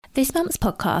This month's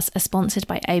podcasts are sponsored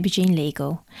by Aubergine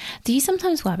Legal. Do you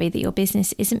sometimes worry that your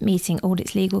business isn't meeting all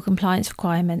its legal compliance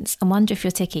requirements and wonder if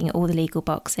you're ticking all the legal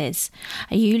boxes?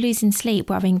 Are you losing sleep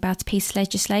worrying about a piece of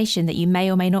legislation that you may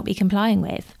or may not be complying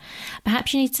with?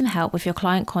 Perhaps you need some help with your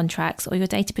client contracts or your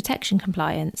data protection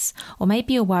compliance. Or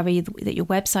maybe you're worried that your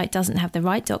website doesn't have the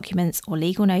right documents or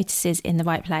legal notices in the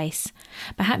right place.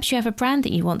 Perhaps you have a brand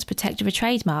that you want to protect with a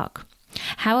trademark.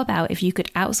 How about if you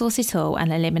could outsource it all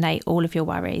and eliminate all of your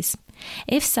worries?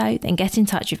 If so, then get in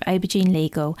touch with Aubergine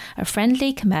Legal, a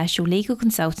friendly commercial legal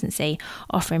consultancy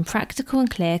offering practical and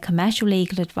clear commercial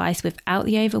legal advice without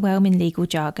the overwhelming legal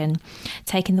jargon,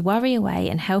 taking the worry away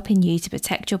and helping you to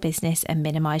protect your business and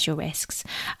minimise your risks.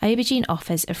 Aubergine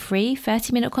offers a free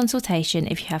 30-minute consultation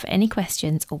if you have any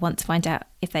questions or want to find out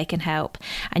if they can help,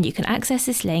 and you can access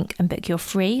this link and book your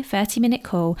free 30-minute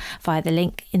call via the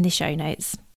link in the show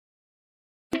notes.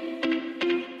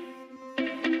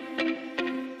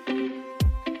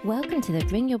 Welcome to the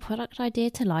Bring Your Product Idea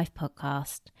to Life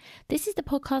podcast. This is the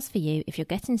podcast for you if you're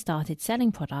getting started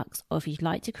selling products or if you'd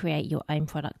like to create your own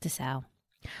product to sell.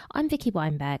 I'm Vicky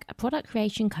Weinberg, a product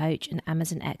creation coach and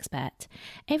Amazon expert.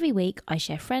 Every week I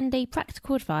share friendly,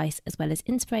 practical advice as well as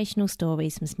inspirational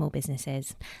stories from small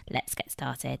businesses. Let's get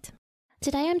started.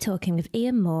 Today I'm talking with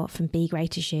Ian Moore from Be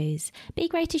Greater Shoes. Be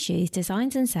Greater Shoes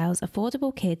designs and sells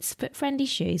affordable kids' foot-friendly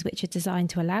shoes which are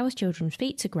designed to allow children's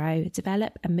feet to grow,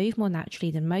 develop and move more naturally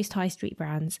than most high street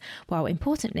brands, while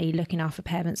importantly looking after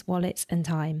parents' wallets and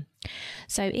time.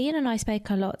 So Ian and I spoke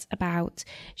a lot about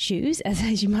shoes,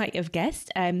 as you might have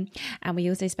guessed, and we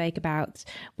also spoke about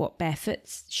what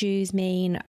barefoot shoes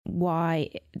mean, why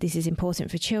this is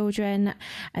important for children,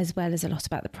 as well as a lot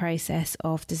about the process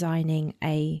of designing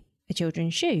a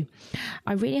children's shoe.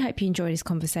 I really hope you enjoy this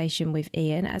conversation with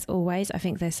Ian. As always, I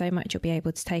think there's so much you'll be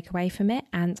able to take away from it,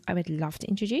 and I would love to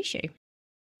introduce you.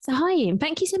 So hi Ian,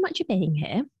 thank you so much for being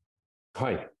here.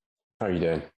 Hi, how are you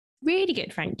doing? Really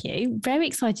good, thank you. Very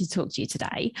excited to talk to you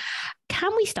today.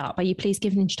 Can we start by you please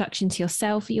give an introduction to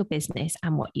yourself, your business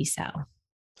and what you sell?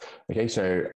 Okay,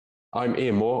 so I'm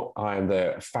Ian Moore. I am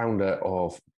the founder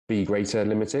of Be Greater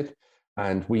Limited,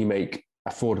 and we make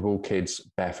affordable kids'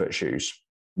 barefoot shoes.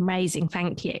 Amazing,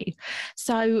 thank you.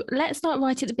 So let's start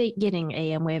right at the beginning,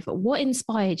 Ian, with what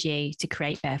inspired you to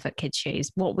create Barefoot Kids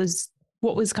Shoes? What was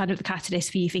kind of the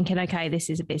catalyst for you thinking, okay, this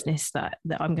is a business that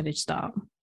I'm going to start?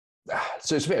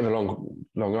 So it's a bit of a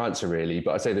long answer really,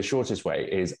 but I'd say the shortest way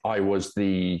is I was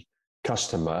the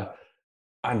customer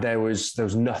and there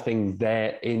was nothing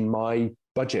there in my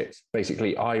budget.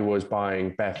 Basically, I was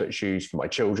buying barefoot shoes for my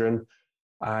children,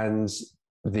 and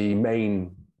the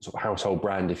main sort of household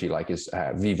brand, if you like, is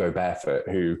Vivo Barefoot,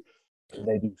 who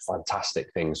they do fantastic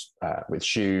things with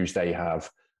shoes. They have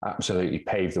absolutely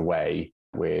paved the way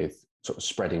with sort of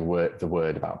spreading the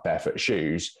word about barefoot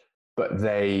shoes, but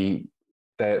they're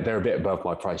a bit above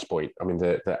my price point. I mean,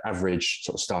 the average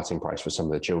sort of starting price for some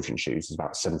of the children's shoes is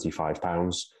about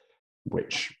 £75,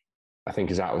 which I think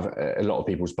is out of a lot of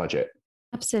people's budget.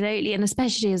 Absolutely. And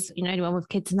especially as you know, anyone with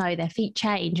kids know their feet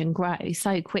change and grow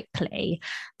so quickly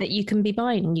that you can be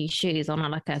buying new shoes on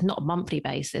like not a monthly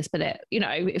basis, but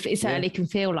if it certainly can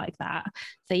feel like that.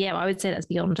 So yeah, I would say that's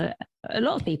beyond a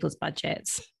lot of people's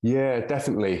budgets. Yeah,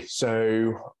 definitely.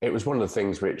 So it was one of the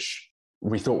things which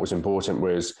we thought was important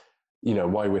was,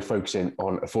 why we're focusing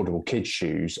on affordable kids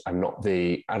shoes and not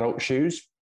the adult shoes.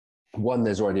 One,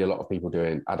 there's already a lot of people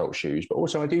doing adult shoes, but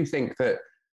also I do think that,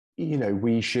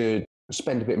 we should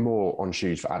spend a bit more on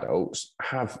shoes for adults,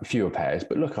 have fewer pairs,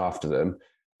 but look after them,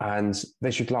 and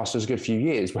they should last us a good few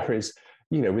years. Whereas,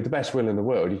 with the best will in the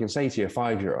world, you can say to your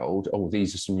 5-year-old, oh,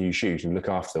 these are some new shoes, and look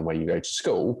after them when you go to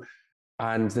school.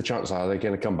 And the chances are they're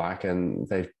going to come back and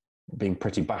they've been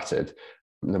pretty battered,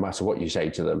 no matter what you say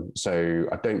to them. So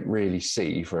I don't really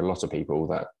see for a lot of people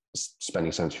that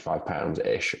spending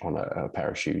 £75-ish on a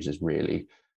pair of shoes is really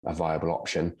a viable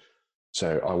option.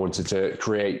 So I wanted to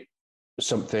create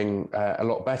something a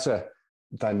lot better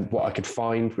than what I could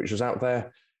find, which was out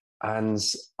there. And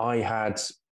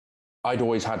I'd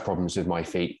always had problems with my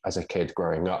feet as a kid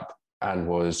growing up, and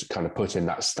was kind of put in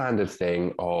that standard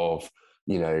thing of,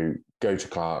 go to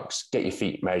Clark's, get your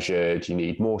feet measured, you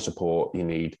need more support,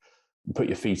 put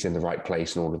your feet in the right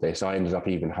place and all of this. I ended up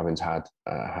even having to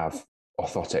have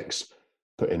orthotics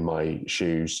put in my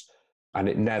shoes, and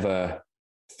it never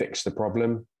fixed the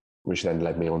problem, which then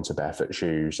led me on to barefoot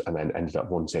shoes, and then ended up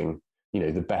wanting,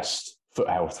 the best foot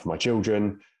health for my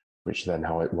children, which then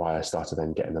why I started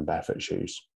then getting them barefoot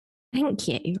shoes. Thank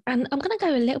you. And I'm going to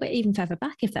go a little bit even further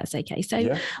back, if that's okay.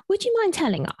 So Would you mind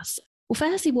telling us, well,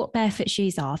 firstly, what barefoot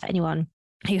shoes are for anyone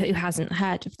who hasn't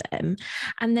heard of them?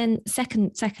 And then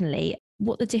secondly,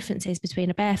 what the difference is between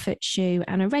a barefoot shoe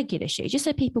and a regular shoe, just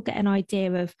so people get an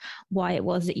idea of why it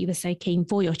was that you were so keen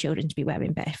for your children to be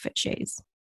wearing barefoot shoes?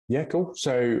 Yeah, cool.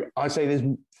 So I'd say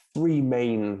there's three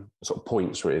main sort of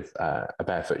points with a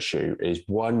barefoot shoe. Is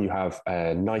one, you have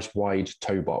a nice wide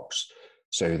toe box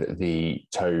so that the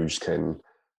toes can,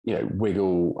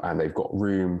 wiggle, and they've got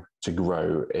room to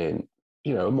grow in,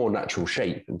 a more natural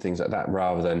shape and things like that,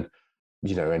 rather than,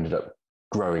 ended up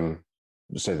growing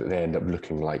so that they end up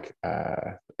looking like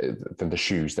the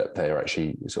shoes that they're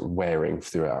actually sort of wearing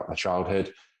throughout their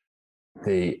childhood.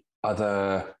 The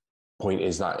other point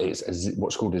is that it's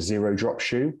what's called a zero drop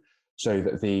shoe, so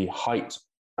that the height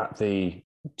at the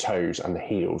toes and the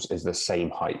heels is the same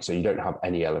height. So you don't have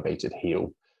any elevated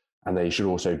heel. And they should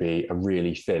also be a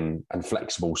really thin and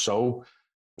flexible sole.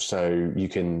 So you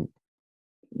can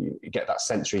get that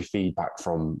sensory feedback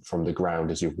from the ground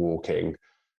as you're walking,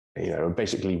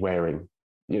 basically wearing,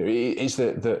 it's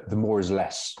the more is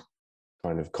less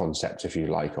kind of concept, if you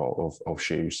like, of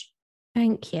shoes.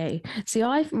 Thank you. So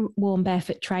I've worn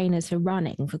barefoot trainers for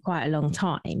running for quite a long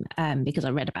time because I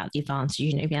read about the advantage,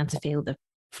 being able to feel the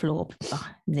floor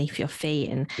beneath your feet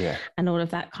and all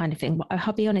of that kind of thing. But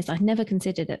I'll be honest, I've never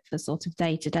considered it for sort of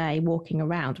day-to-day walking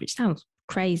around, which sounds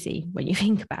crazy when you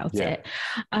think about it.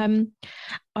 I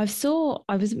was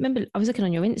looking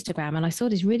on your Instagram and I saw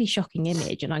this really shocking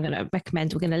image, and we're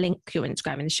going to link your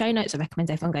Instagram in the show notes. I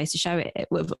recommend everyone goes to show it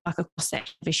with like a cross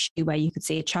section of a shoe where you could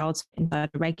see a child's foot inside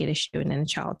a regular shoe and then a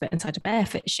child's foot inside a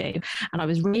barefoot shoe. And I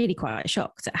was really quite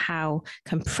shocked at how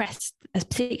compressed,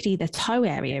 particularly the toe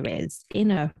area, is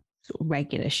in a sort of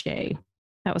regular shoe.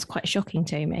 That was quite shocking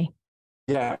to me.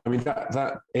 Yeah, I mean,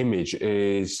 that image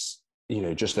is,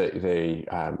 just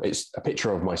it's a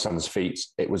picture of my son's feet.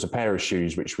 It was a pair of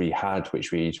shoes which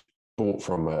we'd bought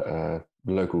from a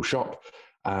local shop,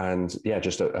 and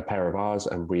just a pair of ours,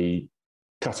 and we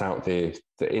cut out the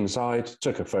inside,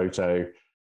 took a photo,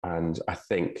 and I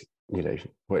think,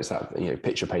 what's that,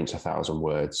 picture paints 1,000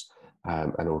 words,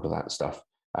 and all of that stuff.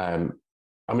 I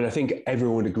mean, I think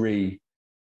everyone would agree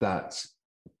that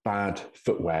bad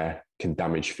footwear can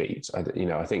damage feet.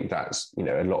 I think that's,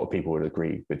 a lot of people would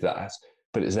agree with that,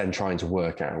 but it's then trying to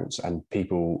work out, and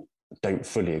people don't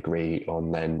fully agree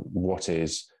on then what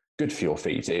is good for your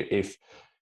feet. If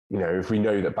we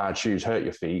know that bad shoes hurt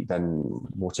your feet, then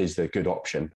what is the good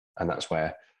option? And that's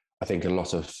where I think a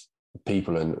lot of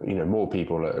people, and, more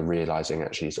people are realizing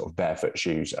actually sort of barefoot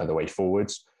shoes are the way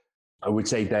forwards. I would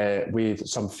say there, with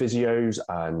some physios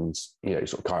and,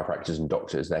 sort of chiropractors and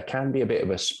doctors, there can be a bit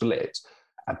of a split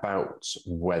about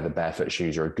whether barefoot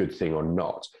shoes are a good thing or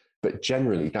not. But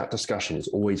generally that discussion is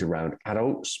always around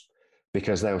adults,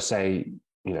 because they'll say,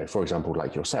 for example,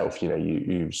 like yourself,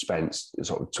 you spent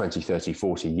sort of 20, 30,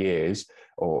 40 years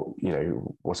or,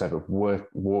 whatever,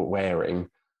 wearing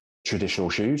traditional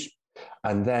shoes.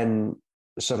 And then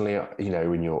suddenly,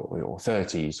 in your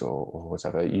 30s or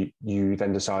whatever, you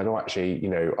then decide, oh, actually,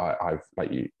 I've,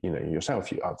 like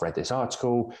yourself, I've read this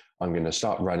article, I'm going to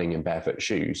start running in barefoot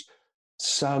shoes.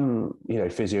 Some,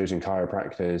 physios and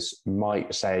chiropractors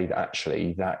might say that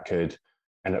actually that could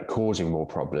end up causing more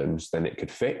problems than it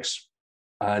could fix.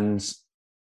 And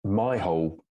my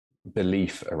whole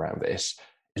belief around this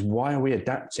is, why are we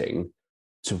adapting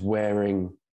to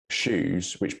wearing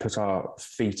shoes which put our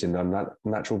feet in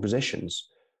unnatural positions?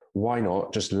 Why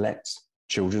not just let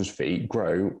children's feet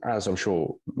grow, as I'm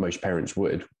sure most parents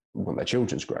would want their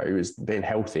children to grow, is being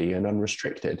healthy and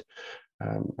unrestricted.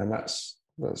 And that's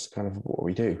kind of what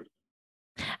we do.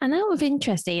 And out of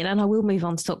interest, Ian, and I will move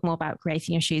on to talk more about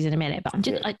creating your shoes in a minute, but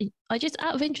I just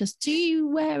out of interest, do you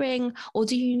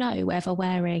know whether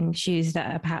wearing shoes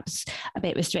that are perhaps a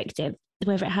bit restrictive,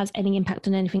 whether it has any impact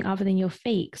on anything other than your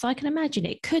feet? Because I can imagine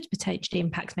it could potentially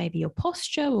impact maybe your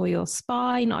posture or your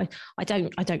spine. I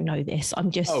don't know this. I'm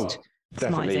just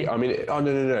definitely. surmising. I mean,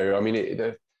 no. I mean,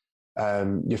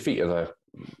 your feet are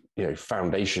the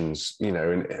foundations,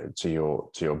 to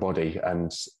your body,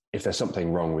 and if there's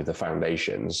something wrong with the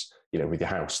foundations, with your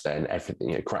house, then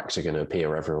everything, cracks are going to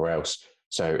appear everywhere else.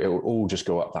 So it will all just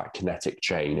go up that kinetic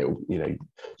chain.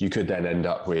 You could then end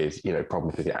up with,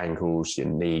 problems with your ankles, your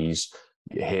knees,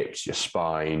 your hips, your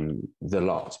spine, the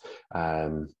lot. I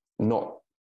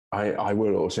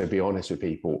will also be honest with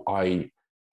people. I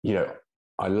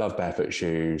love barefoot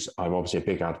shoes. I'm obviously a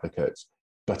big advocate,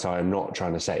 but I'm not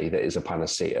trying to say that it's a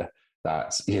panacea.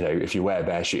 That, if you wear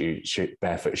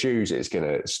barefoot shoes, it's going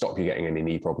to stop you getting any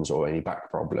knee problems or any back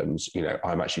problems.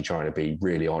 I'm actually trying to be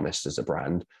really honest as a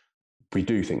brand. We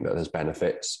do think that there's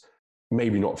benefits,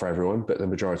 maybe not for everyone, but the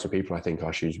majority of people, I think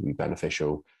our shoes will be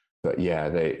beneficial. But yeah,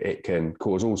 it can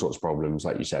cause all sorts of problems,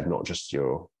 like you said, not just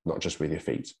with your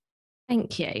feet.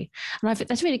 Thank you. And I think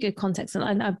that's really good context.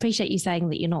 And I appreciate you saying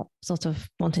that you're not sort of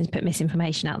wanting to put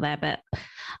misinformation out there, but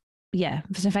yeah,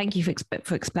 so thank you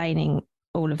for explaining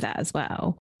all of that as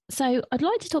well. So I'd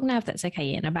like to talk now, if that's okay,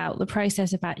 Ian, about the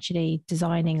process of actually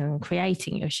designing and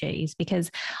creating your shoes,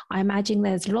 because I imagine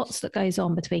there's lots that goes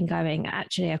on between going,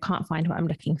 actually, I can't find what I'm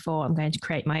looking for, I'm going to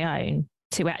create my own,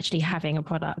 to actually having a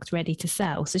product ready to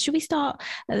sell. So should we start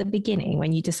at the beginning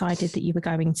when you decided that you were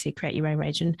going to create your own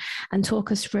range, and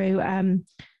talk us through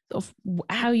sort of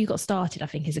how you got started? I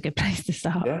think is a good place to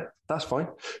start. Yeah, that's fine.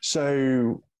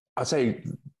 So I'd say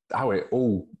how it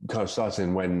all kind of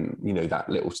started when, that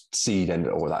little seed end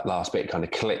or that last bit kind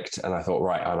of clicked. And I thought,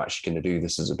 right, I'm actually going to do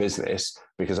this as a business,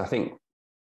 because I think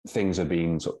things have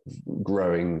been sort of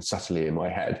growing subtly in my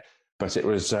head. But it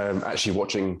was actually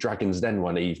watching Dragon's Den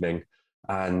one evening.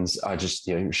 And I just,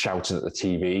 shouted at the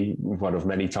TV one of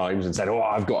many times and said, oh,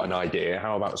 I've got an idea.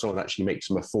 How about someone actually make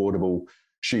some affordable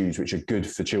shoes which are good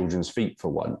for children's feet for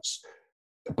once?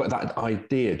 But that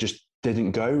idea just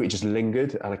didn't go. It just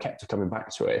lingered, and I kept coming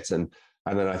back to it. And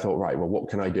then I thought, right, well, what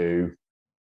can I do?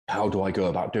 How do I go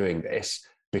about doing this?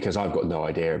 Because I've got no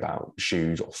idea about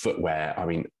shoes or footwear. I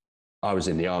mean, I was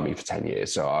in the army for 10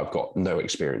 years, so I've got no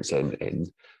experience in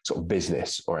sort of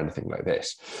business or anything like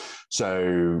this.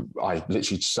 So I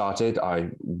literally started, I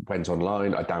went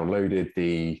online, I downloaded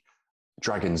the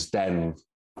Dragon's Den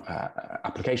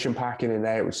application pack, and in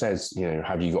there it says,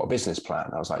 have you got a business plan?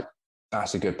 I was like,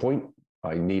 that's a good point.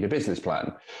 I need a business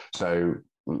plan. So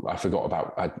I forgot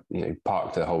about, I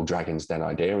parked the whole Dragon's Den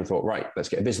idea and thought, right, let's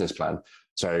get a business plan.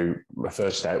 So my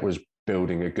first step was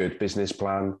building a good business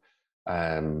plan.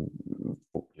 I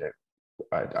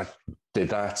did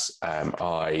that.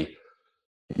 I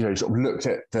sort of looked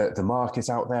at the market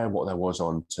out there, what there was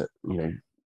on to,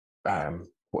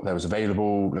 what there was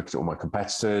available, looked at all my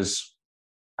competitors,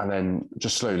 and then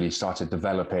just slowly started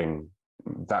developing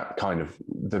that kind of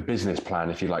the business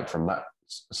plan, if you like, from that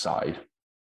side.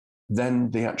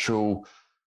 Then the actual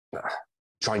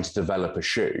trying to develop a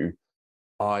shoe,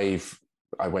 I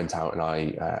went out and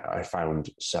I found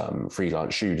some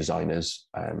freelance shoe designers.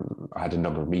 I had a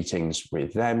number of meetings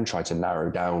with them, tried to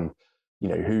narrow down,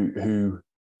 who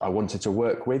I wanted to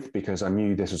work with, because I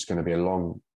knew this was going to be a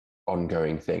long,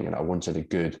 ongoing thing, and I wanted a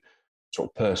good sort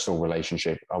of personal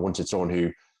relationship. I wanted someone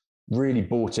who really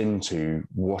bought into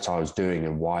what I was doing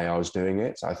and why I was doing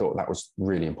it. I thought that was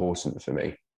really important for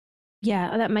me.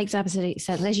 Yeah, that makes absolute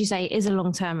sense. As you say, it is a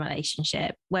long-term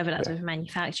relationship, whether that's with a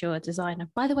manufacturer or a designer.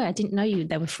 By the way, I didn't know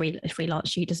there were freelance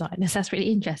shoe designers. That's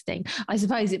really interesting. I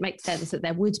suppose it makes sense that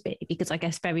there would be, because I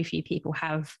guess very few people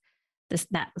have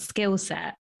that skill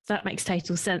set. So that makes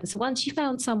total sense. Once you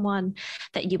found someone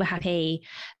that you were happy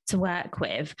to work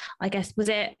with, I guess, was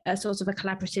it a sort of a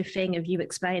collaborative thing of you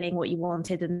explaining what you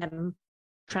wanted and then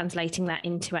translating that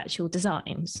into actual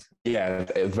designs? Yeah,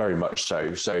 very much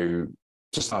so. So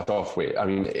to start off with, I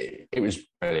mean, it was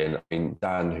brilliant. I mean,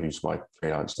 Dan, who's my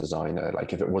freelance designer,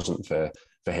 like if it wasn't for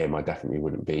him, I definitely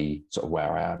wouldn't be sort of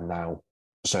where I am now.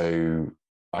 So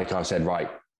I kind of said, right,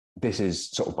 this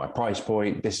is sort of my price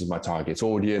point. This is my target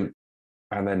audience.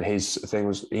 And then his thing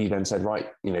was, he then said, right,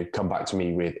 come back to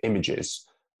me with images,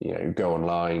 go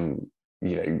online,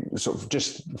 sort of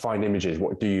just find images.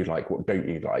 What do you like? What don't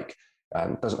you like?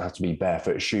 It doesn't have to be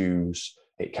barefoot shoes.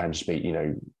 It can just be,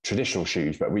 traditional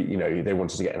shoes, but they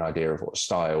wanted to get an idea of what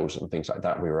styles and things like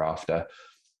that we were after.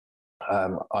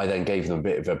 I then gave them a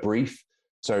bit of a brief.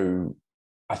 So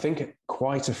I think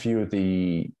quite a few of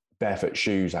the barefoot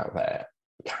shoes out there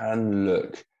can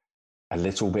look a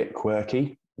little bit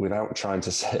quirky without trying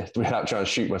to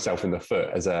shoot myself in the foot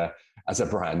as a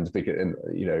brand, because,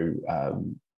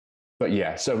 but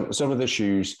yeah, some of the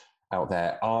shoes out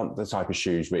there aren't the type of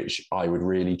shoes which I would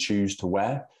really choose to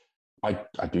wear.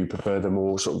 I do prefer the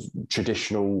more sort of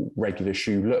traditional regular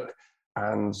shoe look.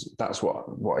 And that's what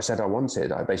I said I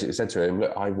wanted. I basically said to him,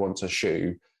 look, I want a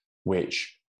shoe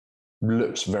which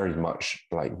looks very much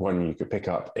like one you could pick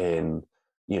up in,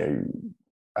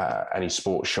 any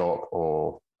sports shop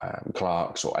or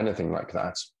Clark's or anything like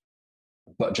that,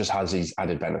 but just has these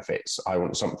added benefits. I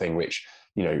want something which,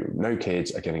 no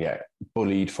kids are going to get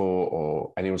bullied for,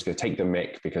 or anyone's going to take the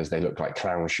mick because they look like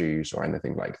clown shoes or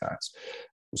anything like that.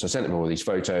 So I sent them all these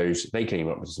photos. They came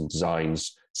up with some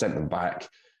designs, sent them back.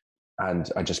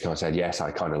 And I just kind of said, yes, I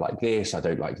kind of like this. I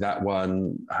don't like that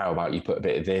one. How about you put a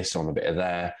bit of this on a bit of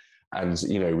there? And,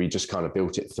 we just kind of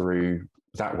built it through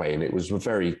that way. And it was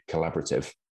very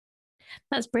collaborative.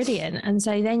 That's brilliant. And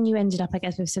so then you ended up, I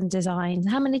guess, with some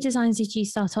designs. How many designs did you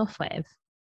start off with?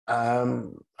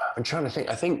 I'm trying to think.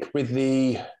 I think with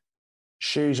the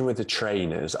shoes and with the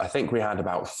trainers, I think we had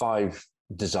about 5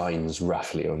 designs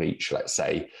roughly of each, let's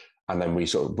say. And then we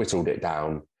sort of whittled it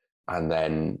down. And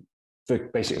then for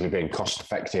basically being cost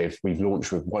effective, we've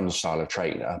launched with one style of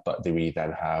trainer, but we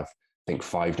then have, I think,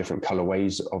 5 different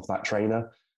colorways of that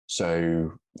trainer.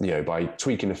 So, by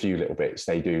tweaking a few little bits,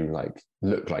 they do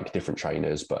look like different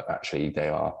trainers, but actually they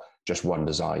are just one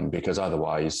design, because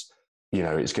otherwise,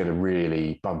 it's going to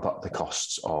really bump up the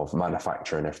costs of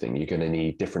manufacture and everything. You're going to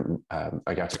need different,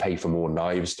 I got to pay for more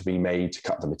knives to be made to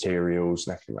cut the materials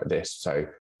and everything like this. So,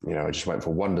 I just went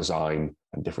for one design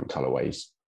and different colorways.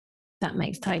 That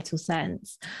makes total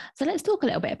sense. So let's talk a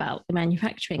little bit about the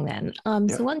manufacturing then.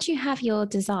 So once you have your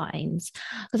designs,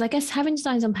 because I guess having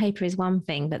designs on paper is one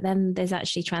thing, but then there's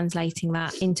actually translating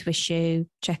that into a shoe,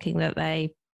 checking that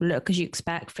they look as you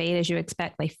expect, feel as you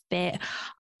expect, they fit,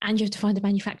 and you have to find a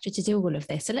manufacturer to do all of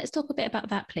this. So let's talk a bit about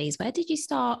that, please. Where did you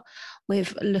start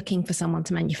with looking for someone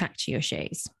to manufacture your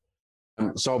shoes?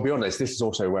 So I'll be honest, this is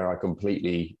also where I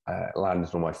completely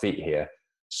landed on my feet here.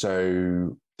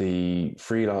 So the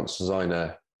freelance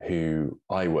designer who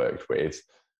I worked with,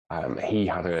 he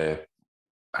had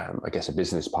I guess a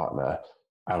business partner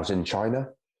out in China.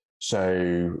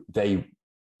 So they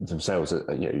themselves,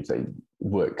 they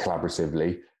work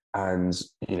collaboratively, and,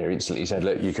 instantly said,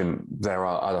 look, there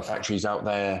are other factories out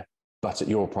there, but at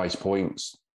your price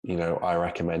points, I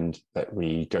recommend that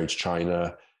we go to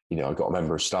China. I've got a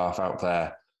member of staff out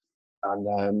there,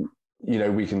 and,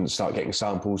 we can start getting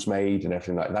samples made and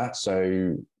everything like that.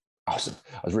 So I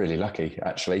was really lucky,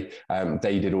 actually.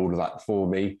 They did all of that for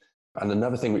me. And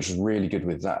another thing which was really good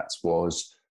with that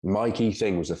was, my key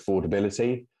thing was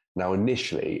affordability. Now,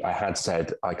 initially, I had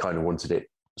said I kind of wanted it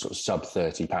sort of sub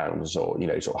 £30,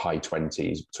 or, sort of high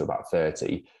 20s to about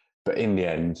 30. But in the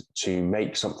end, to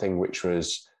make something which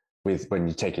was, when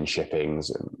you're taking shipping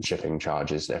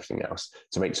charges and everything else,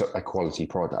 to make a quality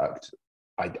product,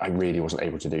 I really wasn't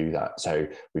able to do that. So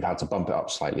we've had to bump it up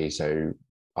slightly. So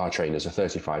our trainers are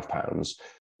 £35.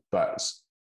 But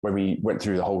when we went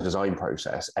through the whole design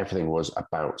process, everything was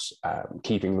about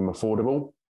keeping them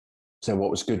affordable. So what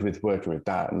was good with working with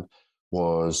Dan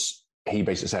was, he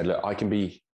basically said, look, I can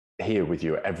be here with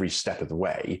you at every step of the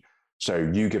way. So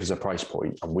you give us a price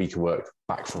point and we can work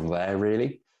back from there,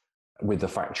 really, with the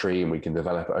factory, and we can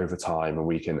develop it over time and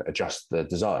we can adjust the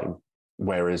design.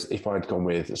 Whereas if I'd gone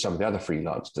with some of the other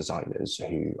freelance designers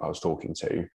who I was talking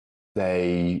to,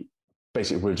 they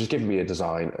basically were just giving me a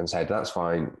design and said, that's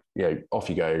fine, off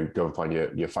you go and find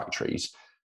your factories.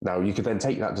 Now, you could then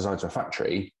take that design to a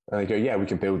factory and they go, yeah, we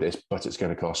can build this, but it's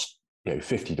going to cost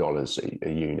 $50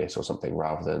 a unit or something,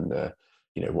 rather than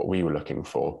what we were looking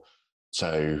for.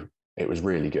 So it was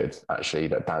really good, actually,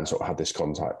 that Dan sort of had this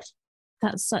contact.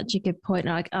 That's such a good point.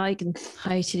 I can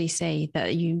totally see that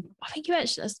I think you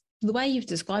actually, the way you've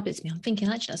described it to me, I'm thinking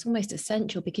actually that's almost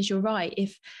essential, because you're right.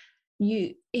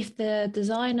 If the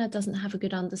designer doesn't have a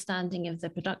good understanding of the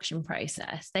production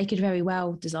process, they could very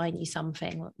well design you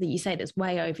something that you say that's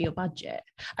way over your budget.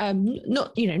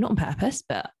 Not on purpose,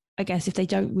 but I guess if they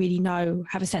don't really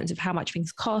have a sense of how much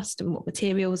things cost and what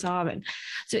materials are. And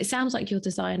so it sounds like your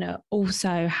designer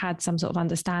also had some sort of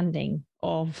understanding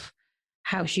of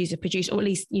how shoes are produced, or at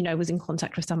least, was in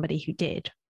contact with somebody who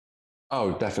did.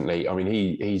 Oh, definitely. I mean,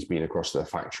 he's been across the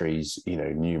factories,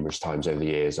 numerous times over the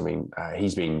years. I mean,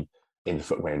 he's been in the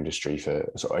footwear industry for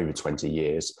sort of over 20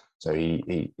 years. So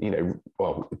he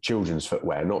children's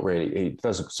footwear, not really. He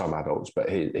does some adults, but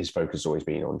his focus has always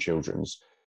been on children's.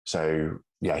 So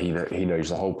yeah, he knows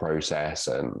the whole process,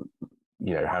 and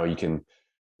how you can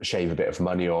shave a bit of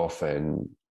money off, and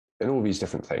all these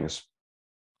different things.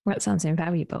 That sounds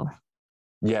invaluable.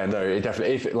 Yeah, no, it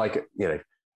definitely.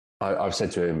 I've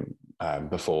said to him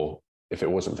before, if it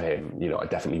wasn't for him, I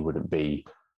definitely wouldn't be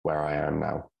where I am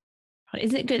now.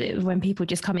 Isn't it good when people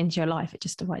just come into your life at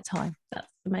just the right time?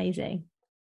 That's amazing.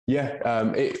 Yeah,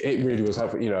 it really was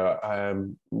helpful.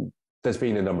 There's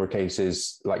been a number of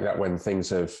cases like that when things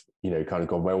have, kind of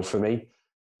gone well for me.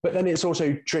 But then it's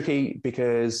also tricky,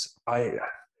 because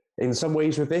in some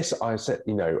ways with this, I've said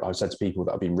to people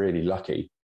that I've been really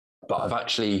lucky, but I've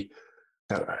actually,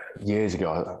 years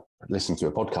ago, I listened to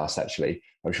a podcast, actually.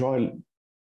 I'm sure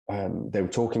they were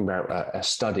talking about a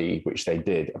study which they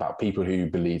did about people who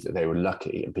believed that they were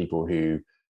lucky and people who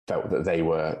felt that they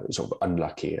were sort of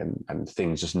unlucky, and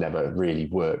things just never really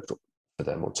worked for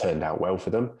them or turned out well for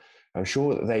them. I'm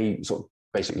sure that they sort of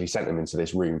basically sent them into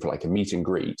this room for like a meet and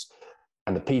greet.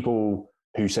 And the people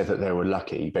who said that they were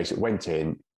lucky basically went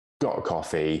in, got a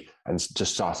coffee, and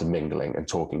just started mingling and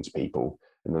talking to people.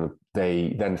 And then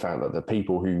they then found that the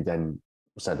people who then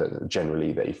said that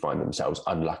generally they find themselves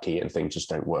unlucky and things just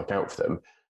don't work out for them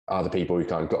are the people who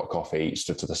kind of got a coffee,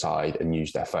 stood to the side and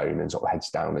used their phone and sort of heads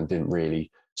down and didn't really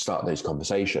start those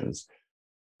conversations.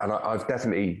 And I've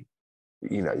definitely,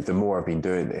 the more I've been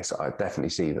doing this, I definitely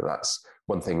see that that's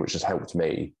one thing which has helped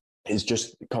me is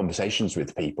just conversations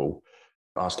with people,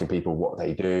 asking people what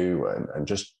they do and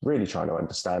just really trying to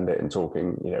understand it and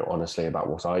talking, honestly about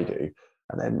what I do.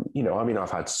 And then,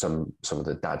 I've had some of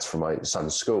the dads from my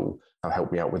son's school have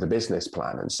helped me out with a business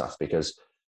plan and stuff because,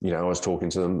 I was talking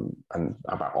to them and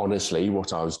about honestly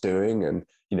what I was doing. And,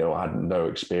 I had no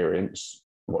experience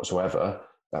whatsoever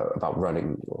about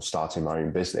running or starting my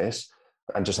own business.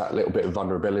 And just that little bit of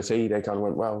vulnerability, they kind of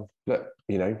went, well, look,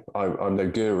 I'm no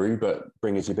guru, but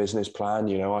bring us your business plan.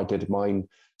 I did mine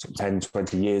 10,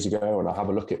 20 years ago and I'll have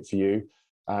a look at it for you.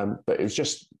 But it was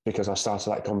just because I started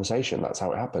that conversation. That's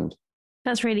how it happened.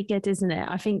 That's really good, isn't it?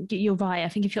 I think you're right. I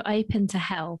think if you're open to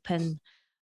help, and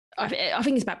I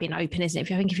think it's about being open, isn't it?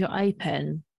 If you're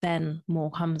open, then more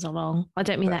comes along. I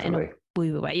don't mean Definitely. that in a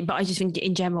woo way, but I just think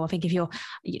in general, I think if you're,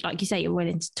 like you say, you're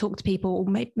willing to talk to people,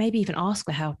 or maybe even ask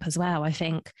for help as well. I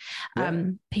think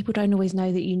people don't always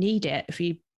know that you need it if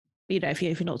if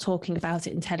you're not talking about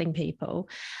it and telling people.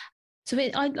 So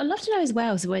I'd love to know as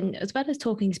well. So as well as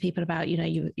talking to people about,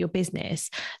 your business,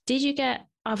 did you get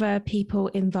other people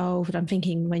involved? I'm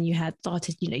thinking when you had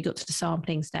started, you got to the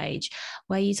sampling stage,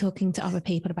 were you talking to other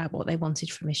people about what they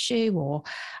wanted from a shoe or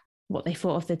what they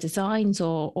thought of the designs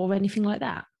or anything like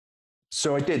that?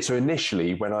 So I did. So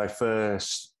initially, when I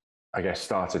first, I guess,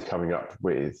 started coming up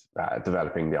with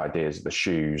developing the ideas of the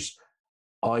shoes,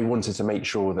 I wanted to make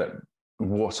sure that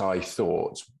what I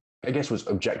thought, I guess, was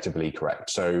objectively correct.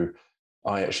 So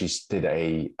I actually did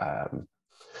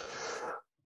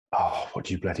what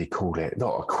do you bloody call it?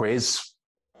 Not a quiz,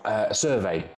 a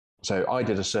survey. So I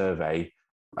did a survey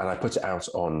and I put it out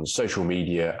on social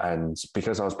media. And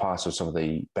because I was part of some of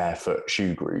the barefoot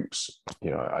shoe groups,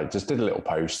 I just did a little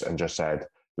post and just said,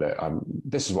 look,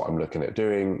 this is what I'm looking at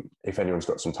doing. If anyone's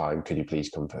got some time, could you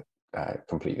please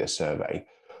complete this survey?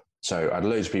 So I had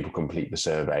loads of people complete the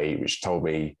survey, which told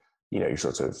me,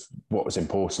 sort of what was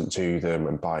important to them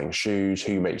and buying shoes,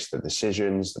 who makes the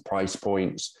decisions, the price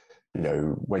points,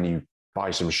 when you buy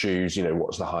some shoes,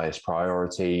 what's the highest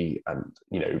priority and,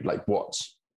 like what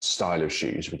style of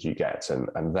shoes would you get?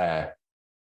 And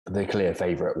the clear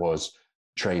favorite was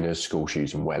trainers, school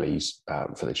shoes and wellies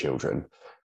for the children.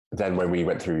 Then when we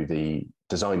went through the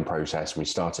design process, we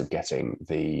started getting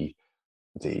the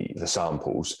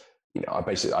samples,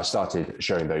 I started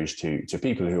showing those to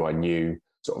people who I knew,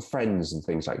 sort of friends and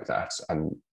things like that.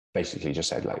 And basically just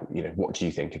said like, what do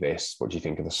you think of this? What do you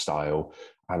think of the style?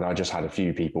 And I just had a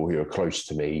few people who are close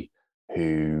to me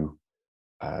who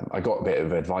I got a bit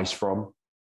of advice from.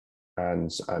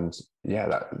 And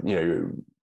yeah,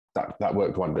 that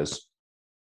worked wonders.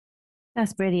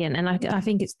 That's brilliant. And I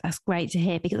think that's great to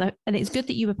hear and it's good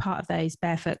that you were part of those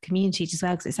barefoot communities as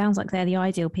well, because it sounds like they're the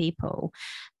ideal people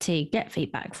to get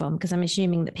feedback from, because I'm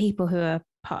assuming that people who are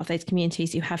part of those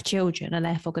communities who have children are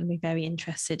therefore going to be very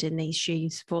interested in these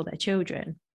shoes for their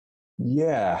children.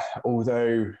 Yeah.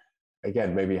 Although,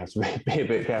 again, maybe you have to be a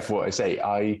bit careful what I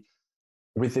say.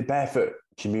 With the barefoot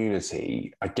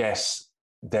community, I guess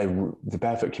the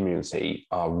barefoot community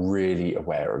are really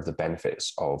aware of the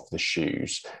benefits of the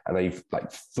shoes, and they've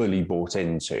like fully bought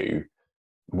into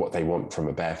what they want from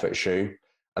a barefoot shoe.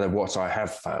 And then what I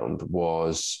have found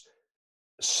was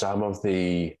some of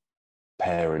the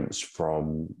parents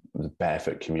from the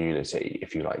barefoot community,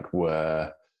 if you like,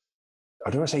 were, I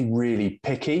don't want to say really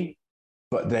picky,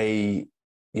 but they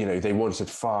wanted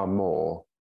far more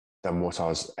than what I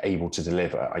was able to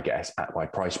deliver, I guess, at my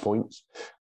price points.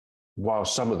 While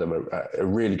some of them are a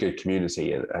really good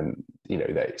community and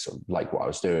they sort of like what I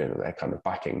was doing and they're kind of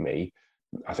backing me,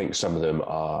 I think some of them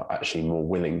are actually more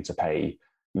willing to pay,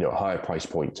 a higher price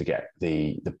point to get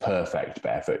the perfect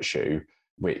barefoot shoe,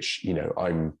 which,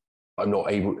 I'm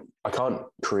not able, I can't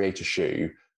create a shoe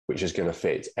which is going to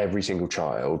fit every single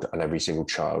child and every single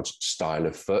child's style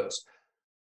of foot.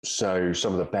 So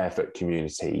some of the barefoot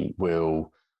community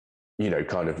will,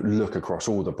 kind of look across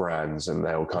all the brands and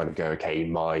they'll kind of go, okay,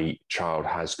 my child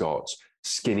has got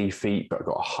skinny feet, but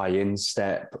got a high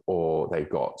instep, or they've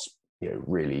got,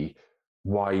 really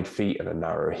wide feet and a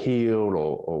narrow heel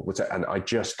or whatever. And I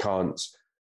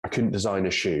couldn't design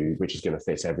a shoe which is going to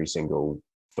fit every single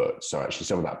foot. So actually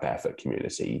some of that barefoot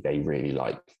community, they really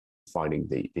like finding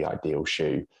the ideal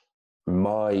shoe.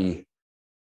 My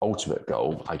ultimate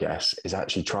goal, I guess, is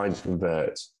actually trying to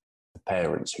convert the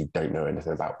parents who don't know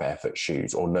anything about barefoot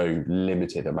shoes or know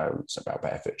limited amounts about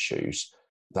barefoot shoes.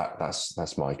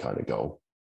 That's my kind of goal.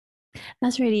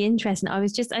 That's really interesting. I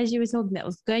was just, as you were talking, that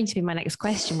was going to be my next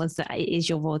question, was that is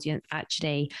your audience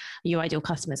actually, your ideal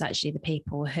customers actually the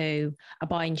people who are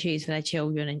buying shoes for their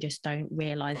children and just don't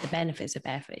realize the benefits of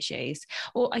barefoot shoes?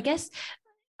 Or I guess,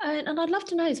 and I'd love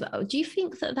to know as well, do you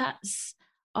think that that's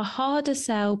a harder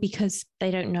sell because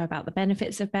they don't know about the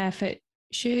benefits of barefoot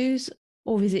shoes?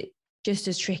 Or is it just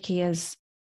as tricky as,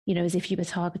 as if you were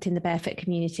targeting the barefoot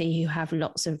community who have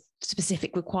lots of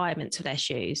specific requirements for their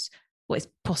shoes? Well, it's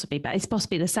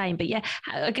possibly the same, but yeah,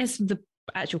 I guess the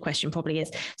actual question probably is,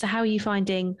 so how are you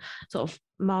finding sort of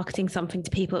marketing something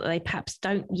to people that they perhaps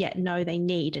don't yet know they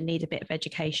need and need a bit of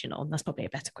education on? That's probably a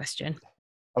better question.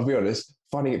 I'll be honest,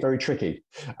 finding it very tricky.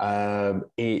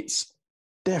 It's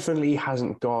definitely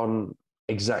hasn't gone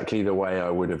exactly the way I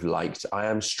would have liked. I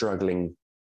am struggling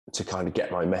to kind of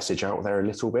get my message out there a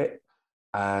little bit,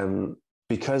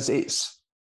 because it's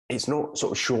not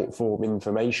sort of short form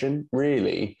information,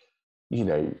 really.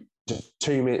 Just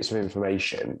 2 minutes of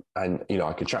information, and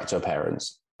I could chat to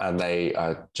parents, and they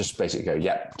just basically go,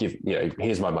 "Yeah,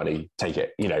 here's my money, take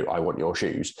it. I want your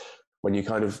shoes." When you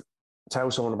kind of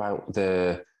tell someone about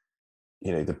the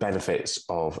benefits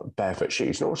of barefoot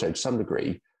shoes, and also to some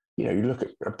degree, you look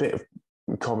at a bit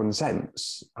of common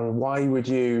sense. And why would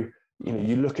you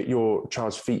look at your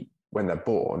child's feet when they're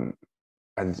born,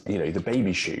 and the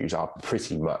baby shoes are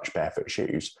pretty much barefoot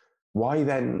shoes. Why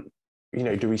then?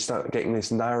 Do we start getting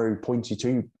this narrow, pointy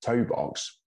toe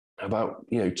box about,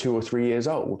 2 or 3 years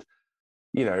old?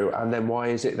 And then why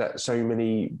is it that so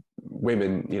many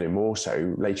women, more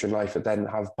so later in life, then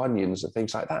have bunions and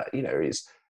things like that? I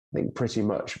think pretty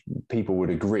much people would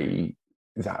agree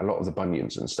that a lot of the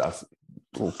bunions and stuff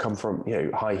will come from,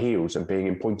 high heels and being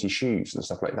in pointy shoes and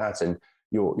stuff like that. And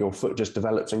your foot just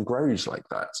develops and grows like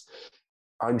that.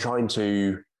 I'm trying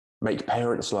to make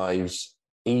parents' lives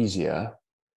easier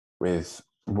with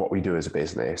what we do as a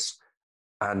business.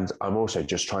 And I'm also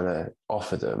just trying to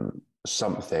offer them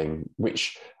something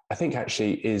which I think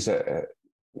actually is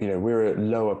we're a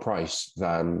lower price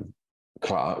than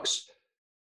Clarks.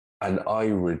 And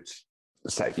I would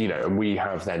say, and we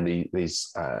have then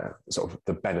these sort of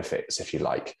the benefits, if you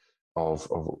like, of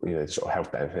sort of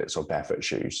health benefits of barefoot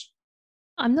shoes.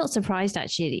 I'm not surprised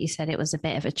actually that you said it was a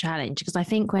bit of a challenge, because I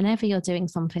think whenever you're doing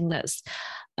something that's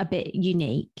a bit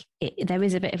unique, there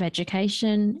is a bit of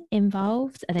education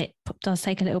involved and it does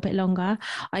take a little bit longer.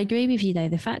 I agree with you though.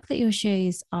 The fact that your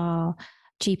shoes are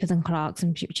cheaper than Clarks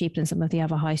and cheaper than some of the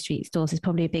other high street stores is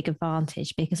probably a big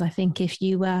advantage, because I think if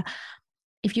you were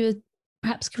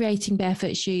perhaps creating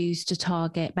barefoot shoes to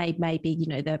target maybe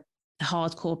the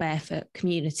hardcore barefoot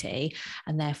community,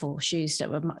 and therefore shoes that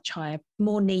were much higher,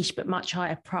 more niche but much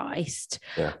higher priced,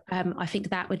 I think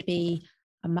that would be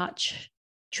a much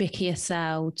trickier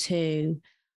sell to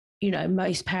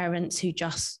most parents who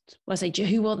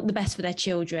who want the best for their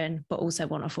children but also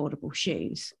want affordable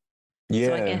shoes.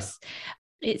 So I guess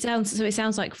it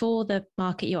sounds like for the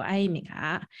market you're aiming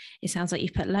at, it sounds like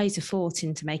you've put loads of thought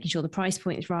into making sure the price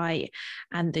point is right,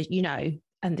 and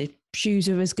and the shoes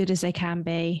are as good as they can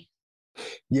be.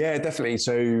 Yeah, definitely.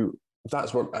 So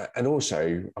that's what, and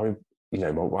also, my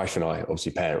wife and I,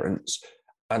 obviously parents,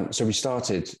 and so we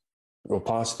started. Well,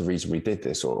 part of the reason we did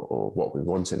this, or what we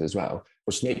wanted as well,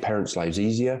 was to make parents' lives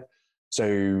easier.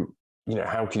 So,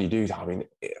 how can you do that? I mean,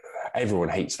 everyone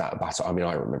hates that battle. I mean,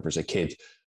 I remember as a kid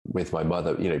with my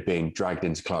mother, being dragged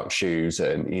into Clark's shoes,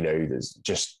 and there's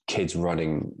just kids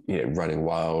running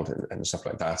wild and stuff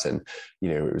like that. And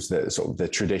it was the sort of the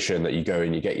tradition that you go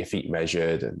and you get your feet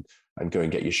measured and go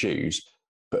and get your shoes.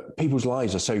 But people's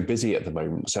lives are so busy at the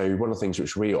moment. So one of the things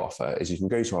which we offer is you can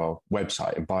go to our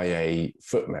website and buy a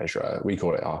foot measurer. We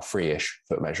call it our free-ish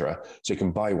foot measurer. So you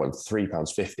can buy one for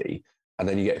 £3.50, and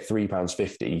then you get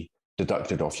 £3.50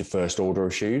 deducted off your first order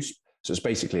of shoes. So it's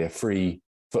basically a free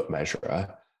foot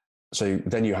measurer. So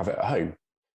then you have it at home.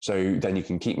 So then you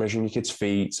can keep measuring your kids'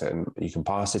 feet and you can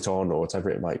pass it on or whatever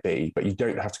it might be. But you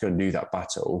don't have to go and do that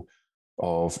battle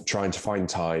of trying to find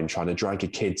time, trying to drag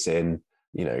your kids in,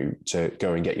 to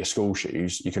go and get your school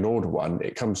shoes. You can order one,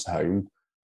 it comes to home,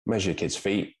 measure your kids'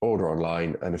 feet, order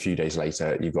online, and a few days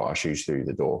later, you've got our shoes through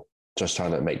the door. Just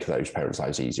trying to make those parents'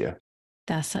 lives easier.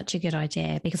 That's such a good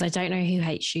idea, because I don't know who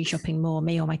hates shoe shopping more,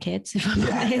 me or my kids, if I'm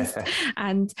honest.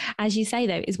 And as you say,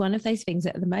 though, it's one of those things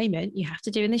that at the moment you have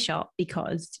to do in the shop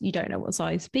because you don't know what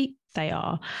size feet they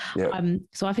are.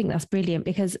 So I think that's brilliant,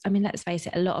 because, I mean, let's face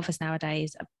it, a lot of us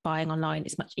nowadays are buying online.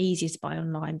 It's much easier to buy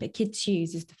online, but kids'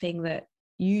 shoes is the thing that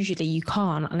usually you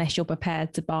can't unless you're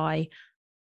prepared to buy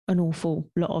an awful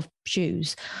lot of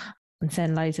shoes and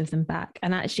send loads of them back.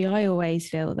 And actually, I always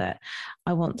feel that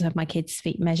I want to have my kids'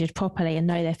 feet measured properly and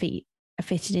know their feet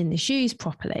fitted in the shoes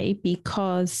properly,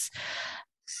 because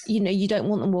you don't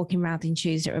want them walking around in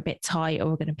shoes that are a bit tight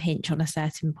or are going to pinch on a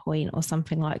certain point or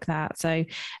something like that. So,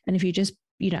 and if you just,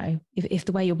 if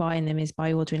the way you're buying them is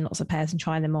by ordering lots of pairs and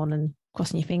trying them on and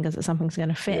crossing your fingers that something's going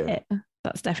to fit it,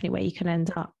 that's definitely where you can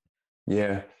end up.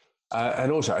 Yeah.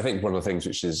 And also, I think one of the things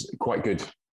which is quite good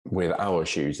with our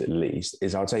shoes, at least,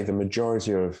 is I'd say the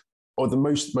majority of, or the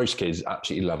most kids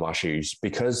absolutely love our shoes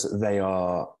because they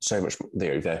are so much,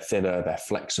 they're thinner, they're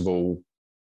flexible,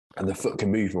 and the foot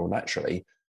can move more naturally.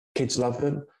 Kids love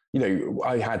them.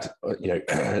 I had,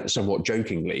 somewhat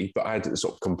jokingly, but I had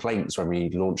sort of complaints when we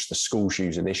launched the school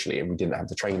shoes initially and we didn't have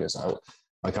the trainers out.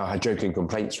 Like I had joking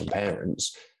complaints from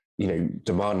parents,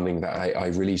 demanding that I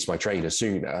release my trainers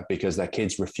sooner because their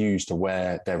kids refused to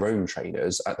wear their own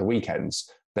trainers at the weekends.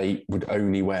 They would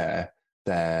only wear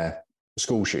their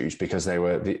school shoes because they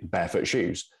were the barefoot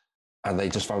shoes, and they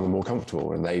just found them more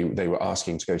comfortable. And they were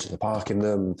asking to go to the park in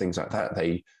them and things like that.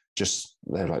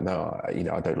 They're like, no,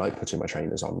 I don't like putting my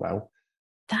trainers on now.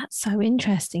 That's so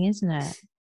interesting, isn't it?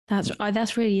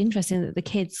 That's really interesting that the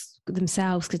kids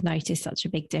themselves could notice such a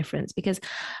big difference, because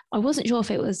I wasn't sure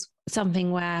if it was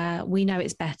something where we know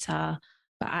it's better,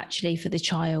 but actually for the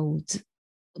child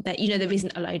that, there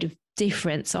isn't a load of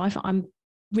difference. So I'm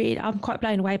quite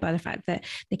blown away by the fact that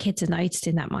the kids are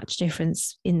noticing that much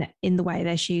difference in the way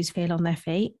their shoes feel on their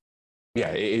feet.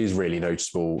 Yeah, it is really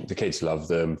noticeable. The kids love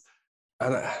them.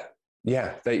 And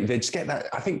they just get that.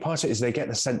 I think part of it is they get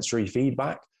the sensory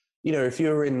feedback. If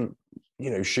you're in,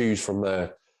 shoes from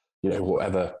the,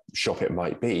 whatever shop it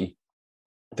might be,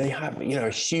 they have, a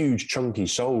huge chunky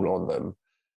sole on them,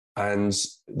 and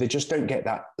they just don't get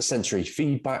that sensory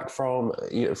feedback from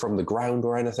the ground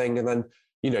or anything. And then,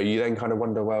 you then kind of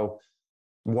wonder, well,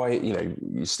 why,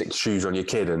 you stick shoes on your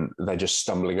kid and they're just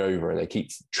stumbling over and they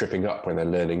keep tripping up when they're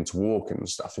learning to walk and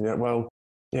stuff. And you're like, well,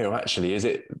 actually, is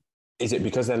it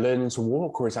because they're learning to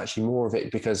walk, or is actually more of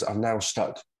it because I've now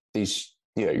stuck these,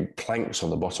 planks on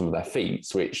the bottom of their feet,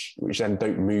 which then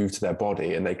don't move to their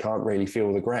body and they can't really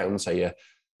feel the ground. So you're,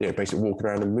 basically walking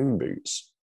around in moon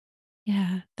boots.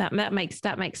 Yeah, that makes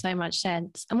so much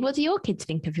sense. And what do your kids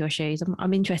think of your shoes?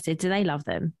 I'm interested. Do they love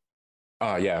them?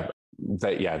 Yeah,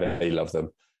 they love them.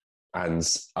 And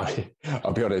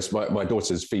I'll be honest, my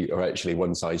daughter's feet are actually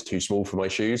one size too small for my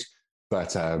shoes.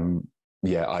 But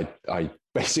I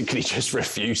basically just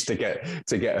refused to get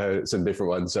her some different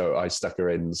ones. So I stuck her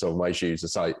in some of my shoes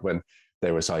aside when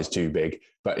they were size too big.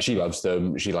 But she loves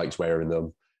them. She likes wearing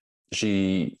them.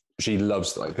 She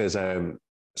loves, like, there's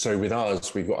so with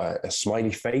ours we've got a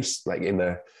smiley face, like in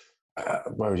the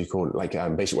what would you call it, like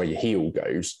basically where your heel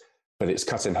goes, but it's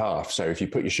cut in half. So if you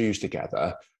put your shoes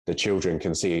together, the children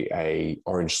can see a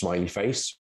orange smiley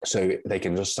face, so they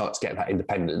can just start to get that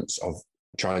independence of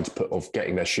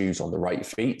getting their shoes on the right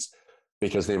feet.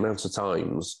 Because the amount of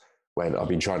times when I've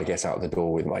been trying to get out the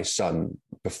door with my son,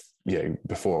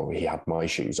 before he had my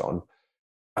shoes on,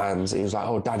 and he was like,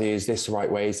 "Oh, Daddy, is this the right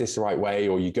way? Is this the right way?"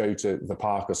 Or you go to the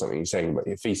park or something, you're saying, "But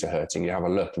your feet are hurting." You have a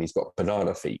look, and he's got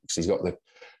banana feet because he's got the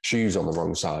shoes on the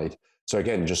wrong side. So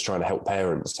again, just trying to help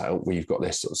parents out, we've got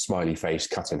this sort of smiley face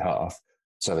cut in half,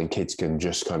 so then kids can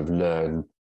just kind of learn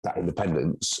that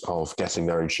independence of getting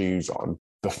their own shoes on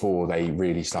before they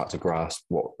really start to grasp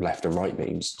what left and right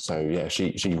means. So yeah,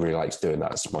 she really likes doing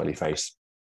that smiley face.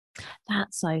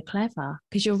 That's so clever,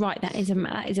 because you're right, that is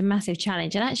a massive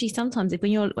challenge. And actually sometimes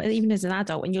when you're, even as an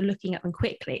adult, when you're looking at them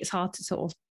quickly, it's hard to sort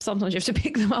of, sometimes you have to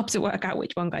pick them up to work out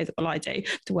which one goes, well, I do,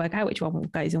 to work out which one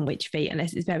goes on which feet,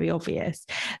 unless it's very obvious.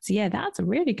 So yeah, that's a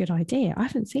really good idea. I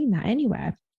haven't seen that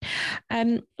anywhere.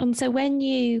 And so when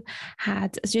you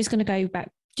had, so just going to go back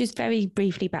just very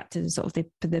briefly back to the sort of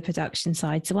the production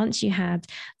side. So once you had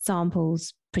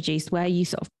samples produced, were you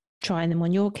sort of trying them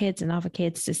on your kids and other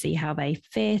kids to see how they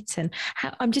fit? And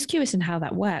I'm just curious on how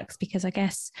that works, because I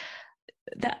guess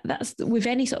that's with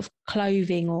any sort of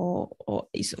clothing or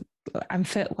and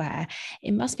footwear,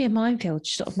 it must be a minefield to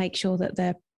sort of make sure that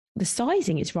the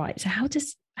sizing is right. So how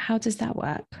does that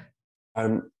work?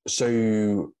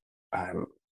 So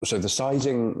the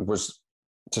sizing was,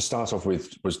 to start off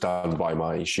with, was done by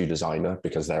my shoe designer,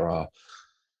 because there are,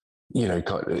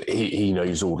 he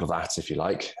knows all of that, if you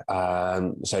like.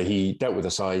 So he dealt with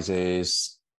the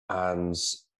sizes, and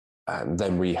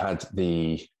then we had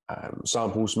the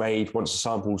samples made. Once the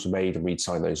samples were made and we'd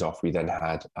signed those off, we then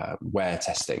had wear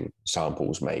testing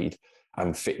samples made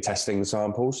and fit testing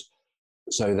samples.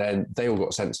 So then they all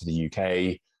got sent to the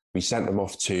UK. We sent them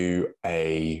off to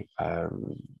a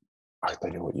I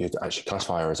don't know what you'd actually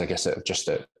classify her as, I guess, just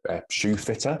a shoe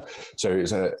fitter. So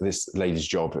it's this lady's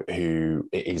job who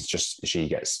is just, she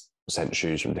gets sent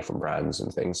shoes from different brands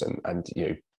and things, and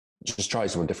just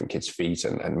tries them on different kids' feet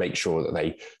and make sure that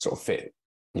they sort of fit,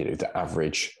 the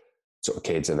average sort of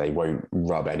kids and they won't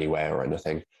rub anywhere or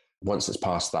anything. Once it's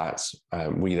past that,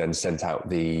 we then sent out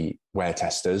the wear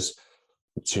testers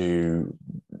to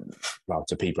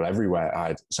people everywhere. I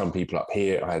had some people up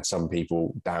here. I had some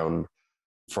people down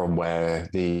from where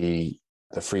the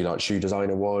freelance shoe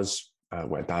designer was,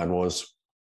 where Dan was.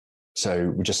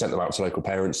 So we just sent them out to local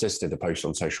parents, just did a post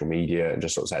on social media and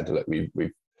just sort of said, look,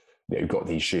 we've got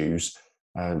these shoes.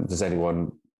 Does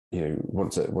anyone,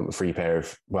 want a free pair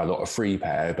of, well, not a free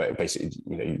pair, but basically,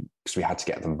 because we had to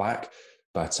get them back.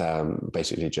 But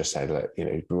basically just said, look,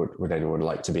 would anyone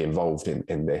like to be involved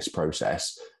in this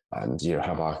process and,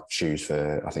 have our shoes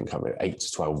for, I think, 8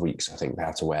 to 12 weeks, I think they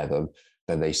had to wear them.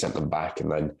 Then they sent them back and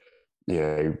then,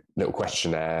 little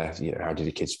questionnaire, how did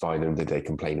the kids find them? Did they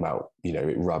complain about,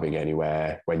 it rubbing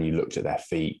anywhere? When you looked at their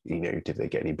feet, did they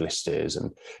get any blisters?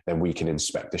 And then we can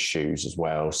inspect the shoes as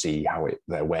well, see how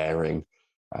they're wearing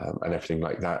and everything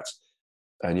like that.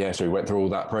 And so we went through all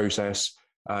that process.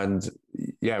 And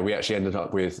we actually ended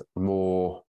up with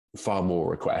far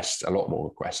more requests, a lot more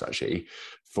requests actually,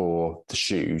 for the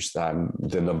shoes than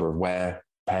the number of wear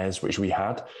pairs which we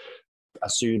had.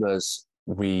 As soon as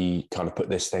we kind of put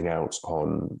this thing out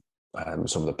on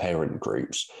some of the parent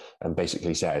groups and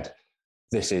basically said,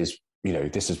 this is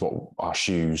what our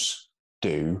shoes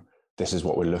do. This is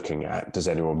what we're looking at. Does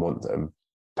anyone want them?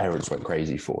 Parents went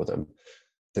crazy for them.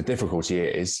 The difficulty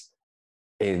is,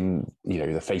 in the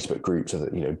Facebook groups of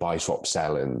buy, swap,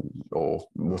 sell, or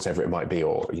whatever it might be,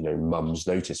 or mums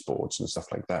notice boards and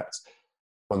stuff like that.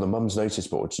 On the mums notice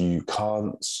boards, you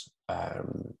can't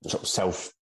sort of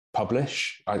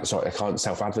self-publish. I can't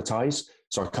self-advertise,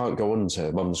 so I can't go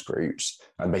onto mums groups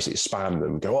and basically spam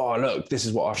them. Go, oh look, this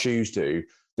is what our shoes do.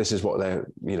 This is what they're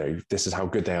this is how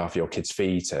good they are for your kids'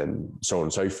 feet, and so on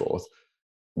and so forth.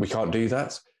 We can't do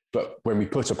that. But when we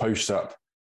put a post up,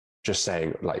 just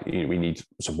saying we need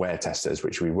some wear testers,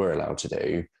 which we were allowed to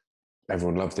do,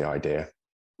 everyone loved the idea.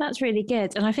 That's really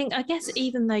good. And I guess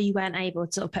even though you weren't able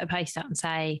to sort of put a post out and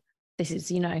say, this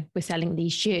is, we're selling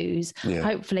these shoes,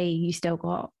 hopefully you still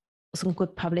got some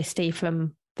good publicity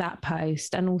from that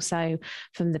post and also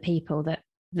from the people that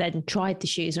then tried the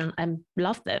shoes and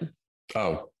loved them.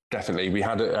 Oh, definitely. We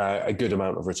had a good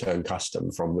amount of return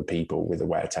custom from the people with the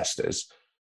wear testers.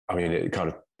 I mean, it kind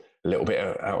of a little bit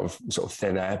out of sort of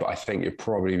thin air, but I think you'd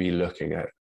probably be looking at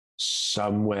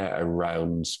somewhere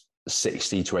around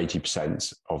 60 to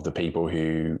 80% of the people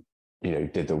who,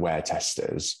 did the wear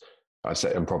testers, I'd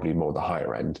say, and probably more the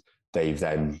higher end, they've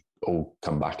then all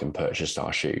come back and purchased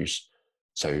our shoes.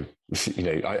 So,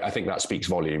 I think that speaks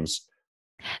volumes.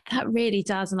 That really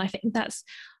does. And I think that's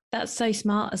so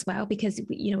smart as well, because,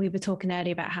 we were talking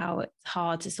earlier about how it's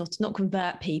hard to sort of not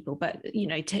convert people, but,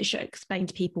 to explain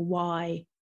to people why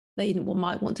they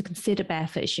might want to consider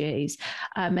barefoot shoes.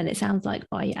 And it sounds like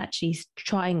by actually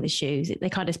trying the shoes, they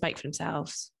kind of spoke for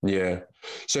themselves. Yeah.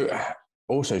 So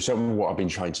also some of what I've been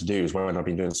trying to do is when I've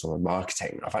been doing some of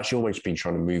marketing, I've actually almost been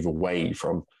trying to move away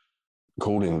from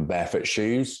calling them barefoot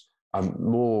shoes. I'm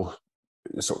more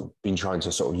sort of been trying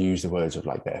to sort of use the words of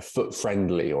like they're foot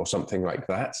friendly or something like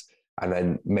that. And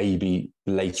then maybe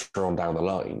later on down the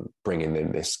line, bringing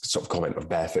in this sort of comment of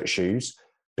barefoot shoes,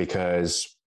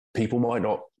 because people might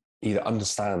not either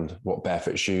understand what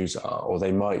barefoot shoes are, or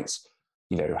they might,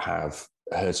 have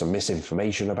heard some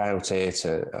misinformation about it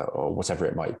or whatever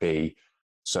it might be.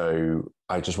 So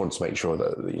I just want to make sure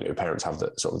that, parents have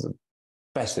the sort of the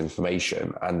best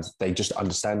information and they just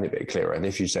understand it a bit clearer. And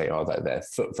if you say, oh, they're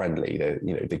foot friendly,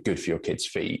 they're good for your kids'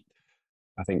 feet,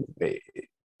 I think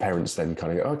parents then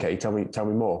kind of go, okay, tell me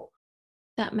more.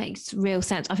 That makes real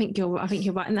sense. I think you're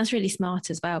right. And that's really smart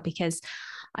as well, because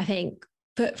I think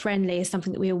foot friendly is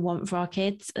something that we all want for our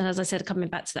kids. And as I said, coming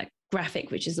back to that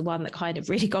graphic, which is the one that kind of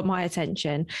really got my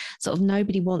attention, sort of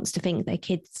nobody wants to think their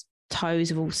kids'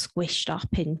 toes are all squished up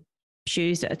in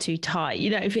shoes that are too tight,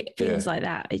 things like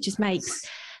that. It just makes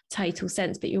total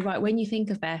sense. But you're right. When you think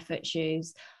of barefoot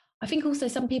shoes, I think also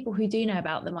some people who do know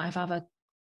about them might have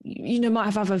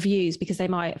other views, because they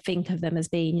might think of them as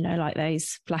being, like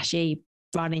those flashy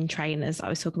running trainers I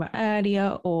was talking about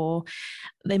earlier, or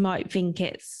they might think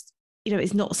it's,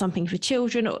 it's not something for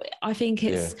children. Or I think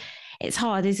it's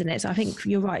hard, isn't it? So I think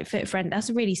you're right, foot friend. That's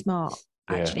really smart,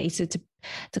 actually,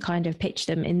 to kind of pitch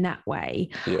them in that way.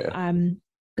 Yeah.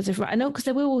 Because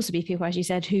there will also be people, as you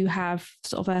said, who have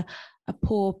sort of a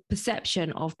poor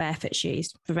perception of barefoot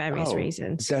shoes for various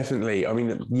reasons. Definitely. I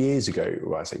mean, years ago,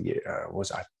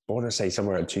 I want to say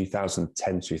somewhere in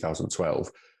 2010,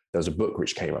 2012, there was a book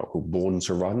which came out called Born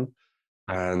to Run,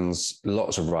 and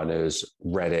lots of runners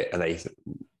read it and they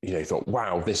thought,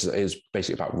 wow, this is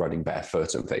basically about running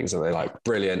barefoot and things. And they're like,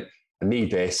 brilliant, I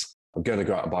need this. I'm going to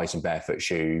go out and buy some barefoot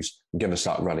shoes. I'm going to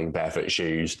start running barefoot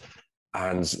shoes.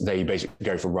 And they basically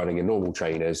go from running in normal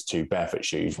trainers to barefoot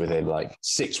shoes within like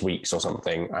 6 weeks or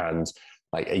something. And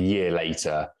like a year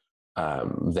later,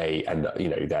 they end up,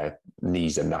 their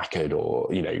knees are knackered, or,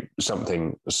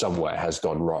 something somewhere has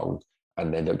gone wrong.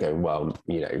 And they end up going, well,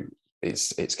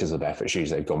 it's because of the barefoot shoes.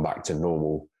 They've gone back to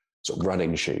normal sort of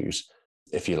running shoes,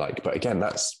 if you like. But again,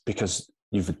 that's because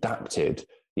you've adapted,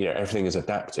 everything is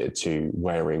adapted to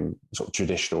wearing sort of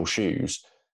traditional shoes,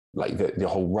 like the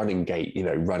whole running gait,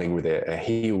 running with a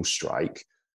heel strike,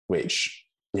 which,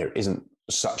 isn't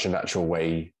such a natural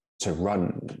way to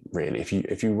run, really.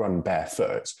 If you run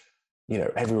barefoot,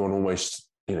 everyone almost,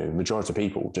 majority of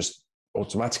people just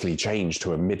automatically change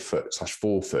to a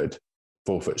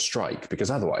midfoot/forefoot strike,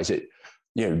 because otherwise it,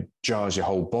 jars your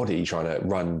whole body trying to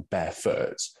run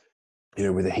barefoot.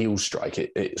 With a heel strike,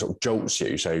 it sort of jolts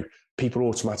you. So people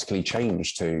automatically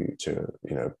change to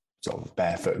sort of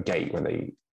barefoot gait when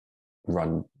they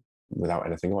run without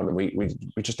anything on. And we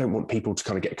just don't want people to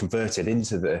kind of get converted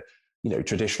into the,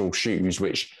 traditional shoes,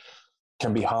 which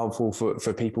can be harmful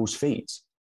for people's feet.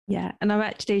 Yeah. And I'm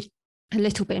actually a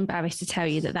little bit embarrassed to tell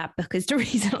you that book is the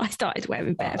reason I started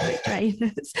wearing barefoot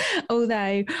trainers.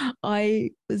 Although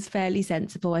I was fairly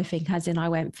sensible, I think, as in I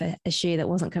went for a shoe that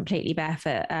wasn't completely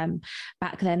barefoot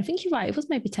back then. I think you're right. It was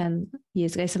maybe 10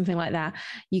 years ago, something like that.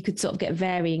 You could sort of get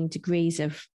varying degrees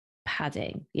of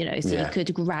padding, so you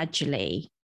could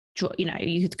gradually,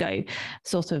 you could go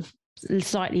sort of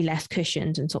slightly less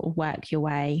cushioned and sort of work your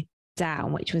way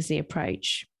down, which was the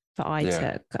approach that I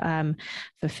took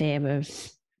for fear of,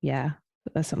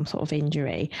 some sort of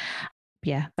injury.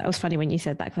 Yeah, that was funny when you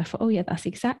said that, because I thought, oh yeah, that's the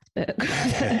exact book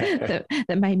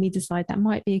that made me decide that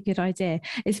might be a good idea.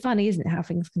 It's funny, isn't it, how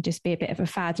things can just be a bit of a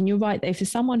fad. And you're right, though, for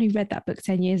someone who read that book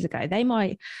 10 years ago, they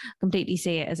might completely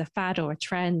see it as a fad or a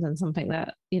trend and something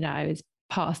that, is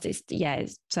past.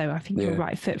 So I think you're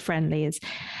right, foot friendly is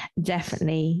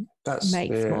definitely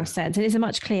makes more sense. And it's a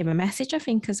much clearer message, I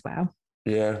think, as well.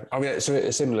 Yeah, I mean, so at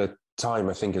a similar time,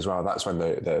 I think, as well, that's when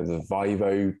the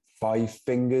Vivo 5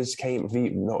 fingers came,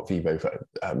 not Vivo,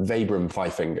 Vibram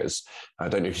 5 fingers. I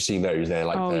don't know if you've seen those. They're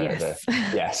like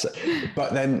yes.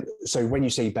 But then, so when you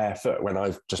say barefoot, when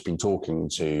I've just been talking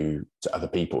to other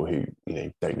people who,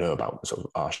 don't know about sort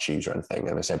of our shoes or anything,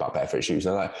 and they say about barefoot shoes,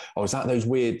 and they're like, oh, is that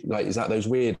those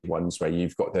weird ones where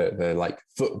you've got the like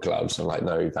foot gloves? I'm like,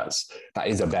 no, that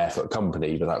is a barefoot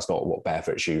company, but that's not what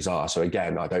barefoot shoes are. So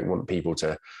again, I don't want people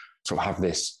to sort of have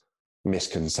this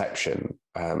misconception.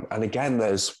 And again,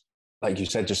 there's, like you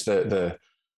said, just the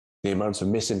amount of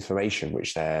misinformation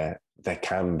which there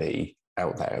can be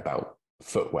out there about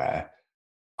footwear.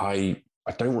 I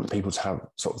don't want people to have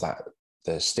sort of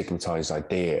the stigmatized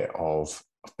idea of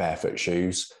barefoot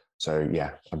shoes. So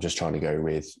yeah, I'm just trying to go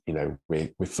with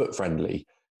foot friendly,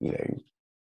 And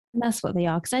that's what they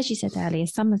are. Because as you said earlier,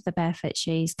 some of the barefoot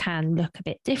shoes can look a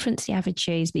bit different to the average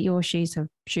shoes, but your shoes are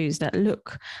shoes that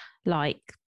look like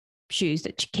shoes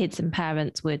that kids and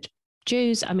parents would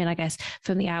choose. I mean, I guess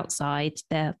from the outside,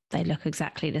 they look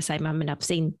exactly the same. I mean, I've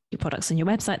seen your products on your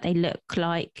website. They look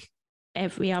like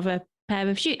every other pair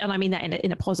of shoes, and I mean that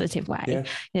in a positive way.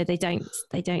 Yeah. They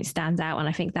don't stand out, and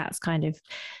I think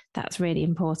that's really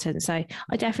important. So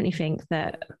I definitely think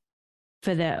that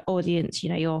for the audience,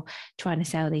 you're trying to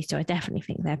sell these to, I definitely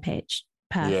think they're pitched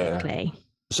perfectly. Yeah.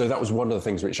 So that was one of the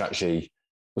things which actually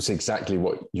was exactly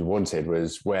what you wanted,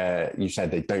 was where you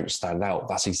said they don't stand out.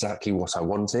 That's exactly what I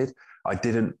wanted. I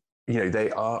didn't,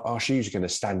 our shoes are going to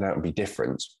stand out and be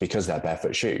different because they're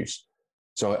barefoot shoes.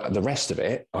 So the rest of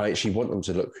it, I actually want them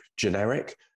to look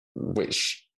generic,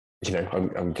 which,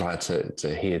 I'm glad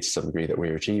to hear to some degree that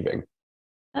we're achieving.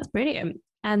 That's brilliant.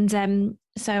 And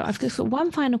so I've got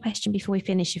one final question before we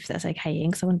finish, if that's okay,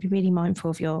 Ian, because I want to be really mindful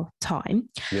of your time.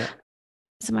 Yeah.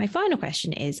 So my final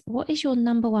question is, what is your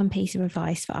number one piece of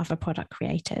advice for other product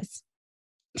creators?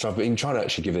 So I've been trying to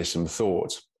actually give this some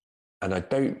thought, and I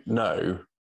don't know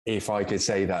if I could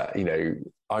say that,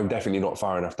 I'm definitely not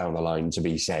far enough down the line to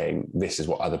be saying this is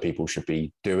what other people should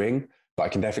be doing, but I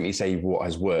can definitely say what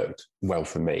has worked well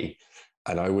for me.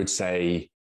 And I would say,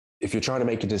 if you're trying to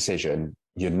make a decision,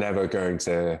 you're never going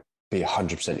to be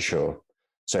 100% sure.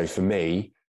 So for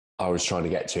me, I was trying to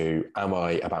get to, am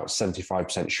I about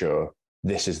 75% sure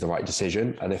this is the right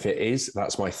decision? And if it is,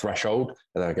 that's my threshold.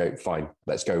 And then I go, fine,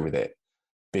 let's go with it.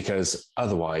 Because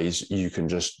otherwise you can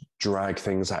just drag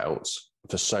things out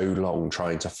for so long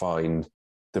trying to find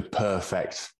the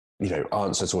perfect,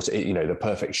 answer to what, the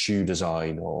perfect shoe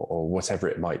design or whatever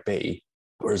it might be.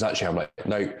 Whereas actually I'm like,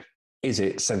 no, is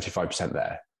it 75%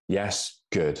 there? Yes,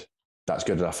 good. That's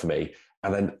good enough for me.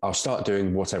 And then I'll start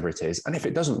doing whatever it is. And if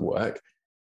it doesn't work,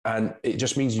 and it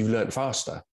just means you've learned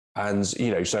faster. And,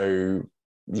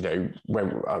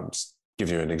 when I'll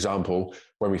give you an example,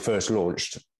 when we first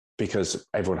launched, because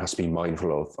everyone has to be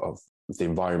mindful of the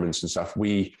environments and stuff,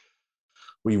 we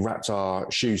wrapped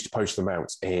our shoes to post them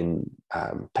out in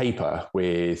paper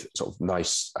with sort of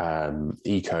nice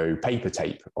eco paper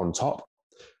tape on top.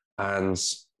 And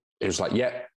it was like,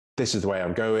 yeah, this is the way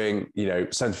I'm going,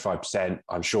 75%,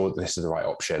 I'm sure this is the right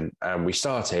option. And we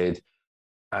started,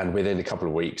 and within a couple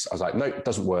of weeks, I was like, no, it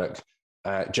doesn't work,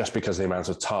 just because of the amount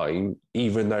of time,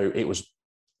 even though it was,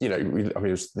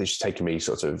 it's taken me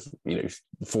sort of,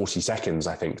 40 seconds,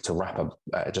 I think, to wrap up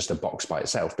just a box by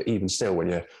itself. But even still, when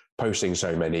you're posting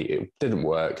so many, it didn't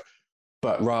work.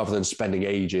 But rather than spending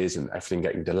ages and everything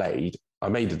getting delayed, I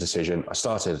made a decision. I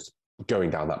started going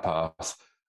down that path,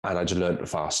 and I just learned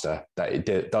faster that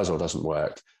it does or doesn't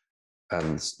work.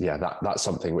 And yeah, that's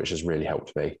something which has really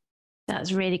helped me.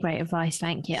 That's really great advice.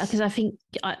 Thank you. Because I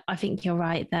think you're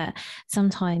right that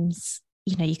sometimes,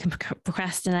 you can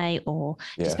procrastinate or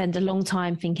spend a long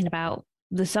time thinking about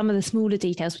some of the smaller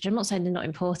details, which I'm not saying they're not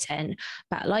important,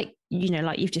 but like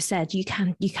you've just said, you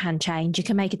can change, you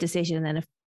can make a decision, and then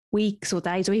weeks or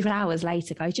days or even hours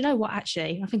later go, do you know what,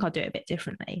 actually, I think I'll do it a bit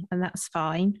differently, and that's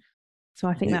fine. So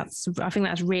I think that's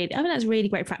really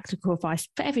great practical advice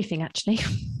for everything, actually.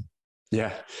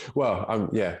 Yeah. Well,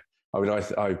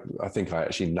 I think I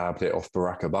actually nabbed it off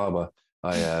Barack Obama.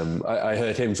 I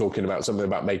heard him talking about something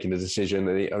about making a decision,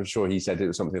 and I'm sure he said it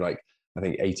was something like, I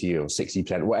think 80 or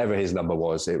 60%, whatever his number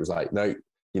was. It was like, no,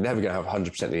 you're never going to have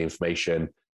 100% of the information.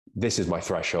 This is my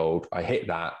threshold. I hit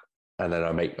that, and then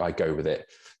I go with it.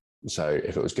 So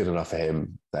if it was good enough for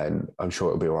him, then I'm sure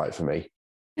it'll be all right for me.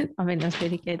 I mean, that's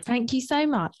really good. Thank you so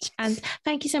much. And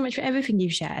thank you so much for everything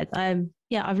you've shared.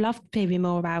 I've loved hearing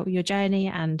more about your journey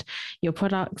and your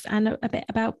products, and a bit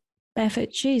about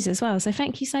Barefoot Shoes as well. So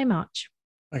thank you so much.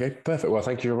 Okay, perfect. Well,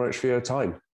 thank you very much for your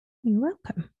time. You're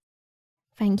welcome.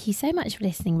 Thank you so much for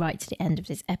listening right to the end of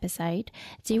this episode.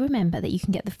 Do remember that you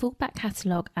can get the full back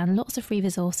catalogue and lots of free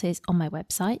resources on my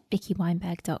website,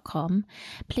 vickyweinberg.com.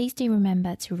 Please do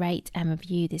remember to rate and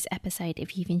review this episode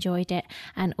if you've enjoyed it,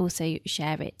 and also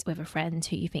share it with a friend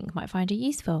who you think might find it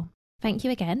useful. Thank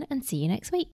you again, and see you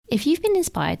next week. If you've been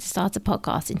inspired to start a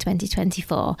podcast in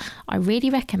 2024, I really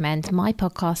recommend my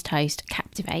podcast host,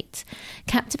 Captivate.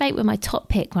 Captivate were my top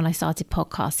pick when I started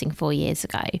podcasting 4 years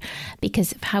ago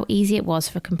because of how easy it was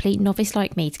for a complete novice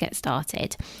like me to get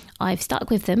started. I've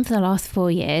stuck with them for the last 4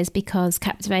 years because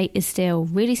Captivate is still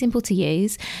really simple to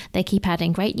use. They keep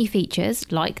adding great new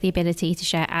features like the ability to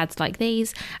share ads like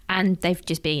these, and they've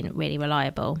just been really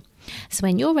reliable. So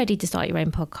when you're ready to start your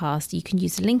own podcast, you can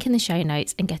use the link in the show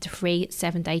notes and get a free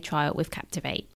 7-day trial with Captivate.